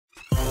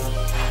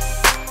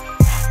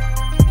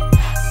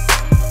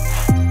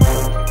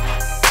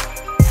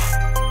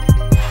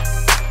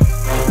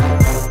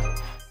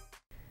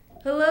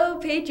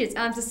Patriots,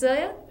 I'm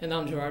Cecilia. And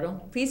I'm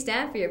Gerardo. Please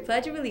stand for your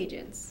Pledge of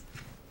Allegiance.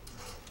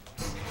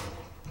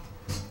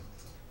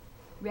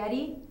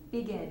 Ready?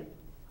 Begin.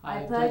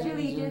 I pledge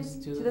allegiance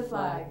to the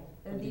flag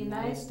of the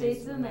United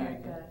States of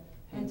America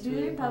and to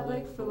the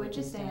republic for which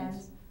it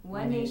stands,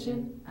 one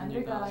nation,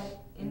 under God,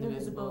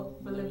 indivisible,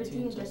 with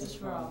liberty and justice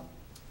for all.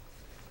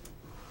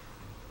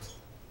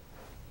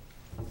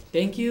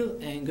 Thank you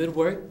and good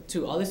work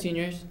to all the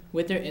seniors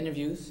with their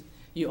interviews.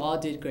 You all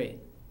did great.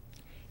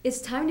 It's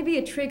time to be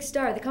a Trig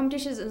Star. The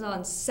competition is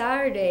on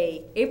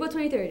Saturday, April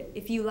 23rd.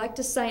 If you'd like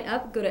to sign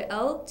up, go to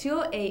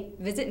L208,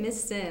 visit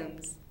Miss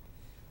Sims.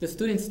 The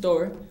student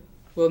store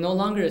will no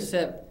longer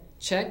accept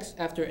checks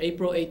after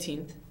April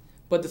 18th,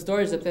 but the store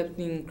is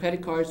accepting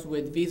credit cards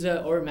with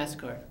Visa or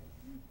MasterCard.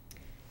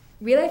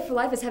 Relay for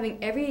Life is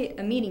having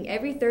a meeting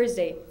every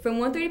Thursday from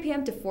 1:30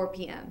 p.m. to 4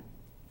 p.m.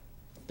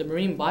 The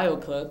Marine Bio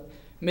Club,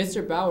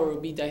 Mr. Bauer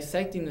will be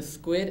dissecting the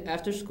squid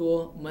after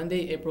school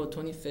Monday, April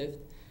 25th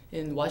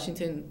in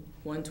Washington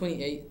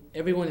 128.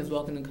 Everyone is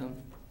welcome to come.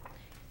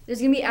 There's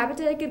going to be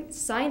appetite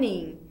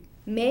signing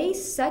May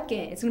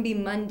 2nd. It's going to be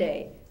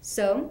Monday.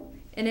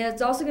 And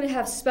it's also going to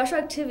have special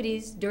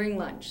activities during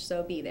lunch,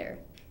 so be there.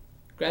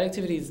 Grad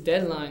Activities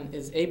deadline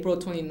is April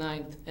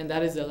 29th, and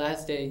that is the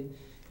last day.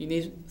 You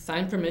need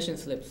signed permission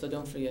slips, so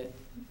don't forget.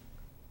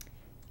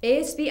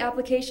 ASB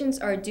applications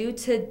are due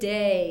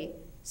today.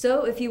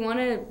 So if you want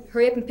to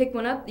hurry up and pick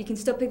one up, you can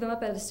still pick them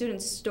up at the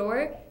student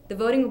store. The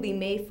voting will be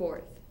May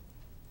 4th.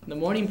 The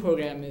morning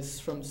program is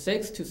from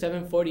 6 to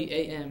 7:40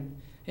 a.m.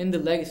 in the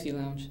Legacy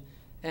Lounge,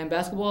 and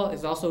basketball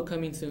is also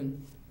coming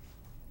soon.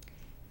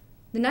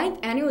 The 9th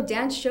Annual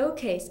Dance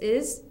Showcase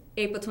is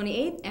April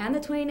 28th and the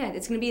 29th.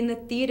 It's going to be in the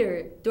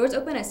theater. Doors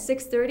open at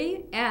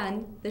 6:30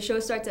 and the show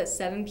starts at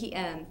 7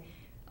 p.m.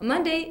 On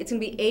Monday, it's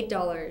going to be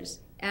 $8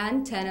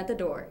 and $10 at the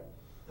door.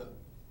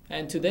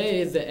 And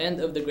today is the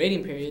end of the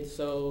grading period,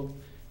 so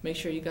make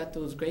sure you got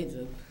those grades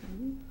up.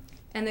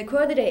 And the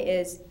quote of the day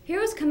is,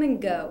 "Heroes come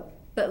and go,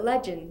 but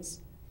legends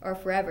are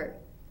forever."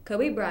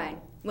 Kobe Bryant.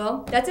 Well,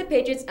 that's it,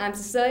 Patriots. I'm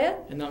Cecilia.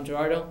 And I'm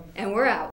Gerardo. And we're out.